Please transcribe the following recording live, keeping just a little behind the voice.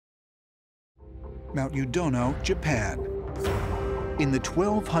Mount Udono, Japan. In the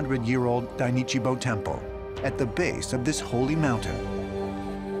 1,200-year-old Dainichibo Temple, at the base of this holy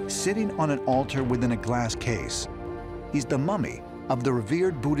mountain, sitting on an altar within a glass case, is the mummy of the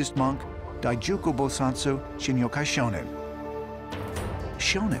revered Buddhist monk Daijuku Bosatsu Shinyokai Shonin.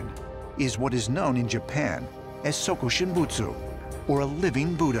 Shonin is what is known in Japan as Soko Shinbutsu, or a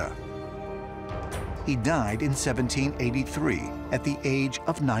living Buddha. He died in 1783 at the age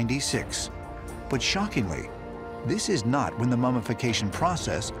of 96. But shockingly, this is not when the mummification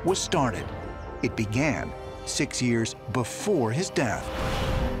process was started. It began 6 years before his death.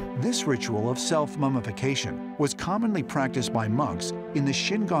 This ritual of self-mummification was commonly practiced by monks in the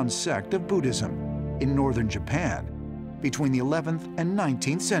Shingon sect of Buddhism in northern Japan between the 11th and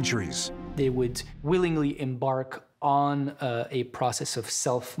 19th centuries. They would willingly embark on a process of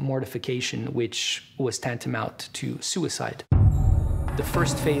self-mortification, which was tantamount to suicide. The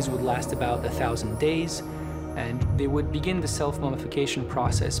first phase would last about 1,000 days, and they would begin the self-mummification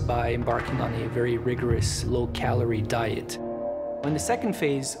process by embarking on a very rigorous, low-calorie diet. In the second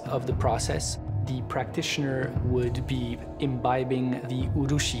phase of the process, the practitioner would be imbibing the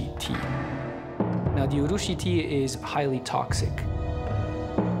urushi tea. Now, the urushi tea is highly toxic.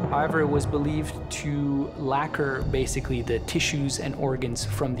 However, it was believed to lacquer basically the tissues and organs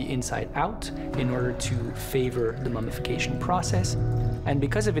from the inside out in order to favor the mummification process. And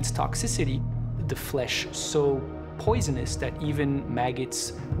because of its toxicity, the flesh so poisonous that even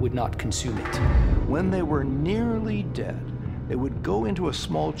maggots would not consume it. When they were nearly dead, they would go into a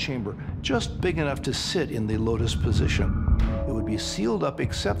small chamber just big enough to sit in the lotus position. It would be sealed up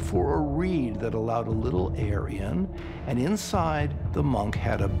except for a reed that allowed a little air in, and inside the monk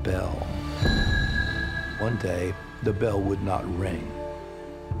had a bell. One day, the bell would not ring.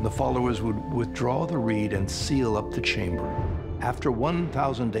 The followers would withdraw the reed and seal up the chamber. After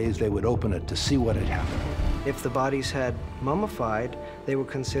 1,000 days, they would open it to see what had happened. If the bodies had mummified, they were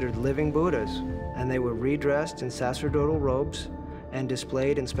considered living Buddhas, and they were redressed in sacerdotal robes and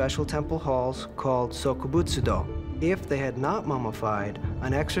displayed in special temple halls called sokubutsudo. If they had not mummified,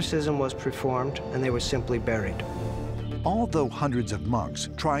 an exorcism was performed and they were simply buried. Although hundreds of monks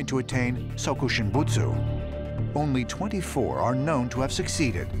tried to attain Soko Shinbutsu, only 24 are known to have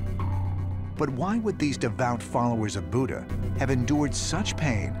succeeded. But why would these devout followers of Buddha have endured such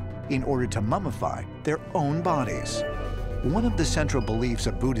pain in order to mummify their own bodies? One of the central beliefs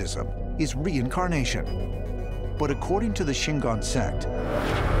of Buddhism is reincarnation. But according to the Shingon sect,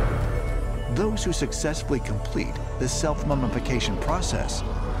 those who successfully complete the self-mummification process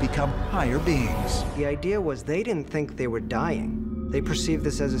become higher beings. The idea was they didn't think they were dying. They perceived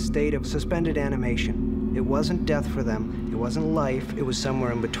this as a state of suspended animation. It wasn't death for them, it wasn't life, it was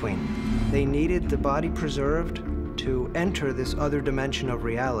somewhere in between. They needed the body preserved to enter this other dimension of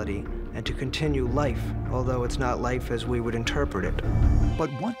reality and to continue life, although it's not life as we would interpret it. But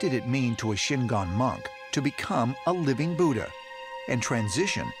what did it mean to a Shingon monk to become a living Buddha and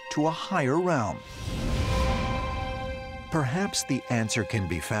transition to a higher realm? Perhaps the answer can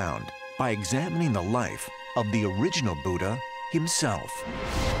be found by examining the life of the original Buddha himself.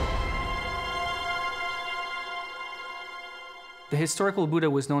 The historical Buddha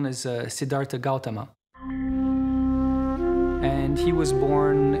was known as Siddhartha Gautama. And he was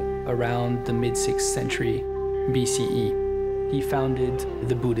born around the mid-6th century BCE. He founded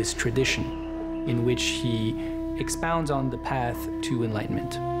the Buddhist tradition, in which he expounds on the path to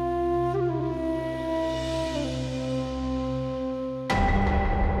enlightenment.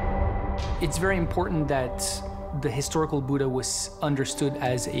 It's very important that the historical Buddha was understood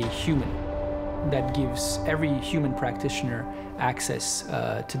as a human. That gives every human practitioner access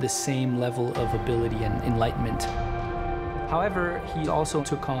to the same level of ability and enlightenment. However, he also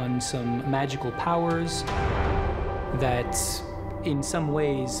took on some magical powers that in some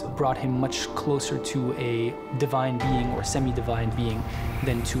ways brought him much closer to a divine being or semi-divine being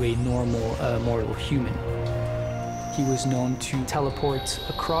than to a normal mortal human. He was known to teleport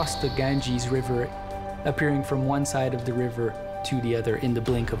across the Ganges River, appearing from one side of the river to the other in the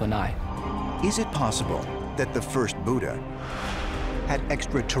blink of an eye. Is it possible that the first Buddha had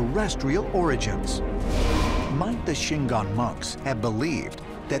extraterrestrial origins? Might the Shingon monks have believed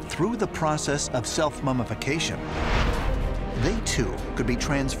that through the process of self-mummification, they too could be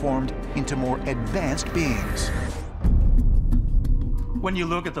transformed into more advanced beings? When you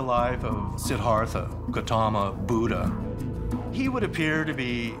look at the life of Siddhartha Gautama Buddha, he would appear to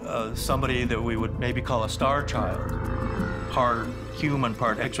be somebody that we would maybe call a star child, part human,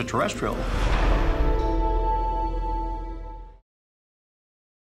 part extraterrestrial.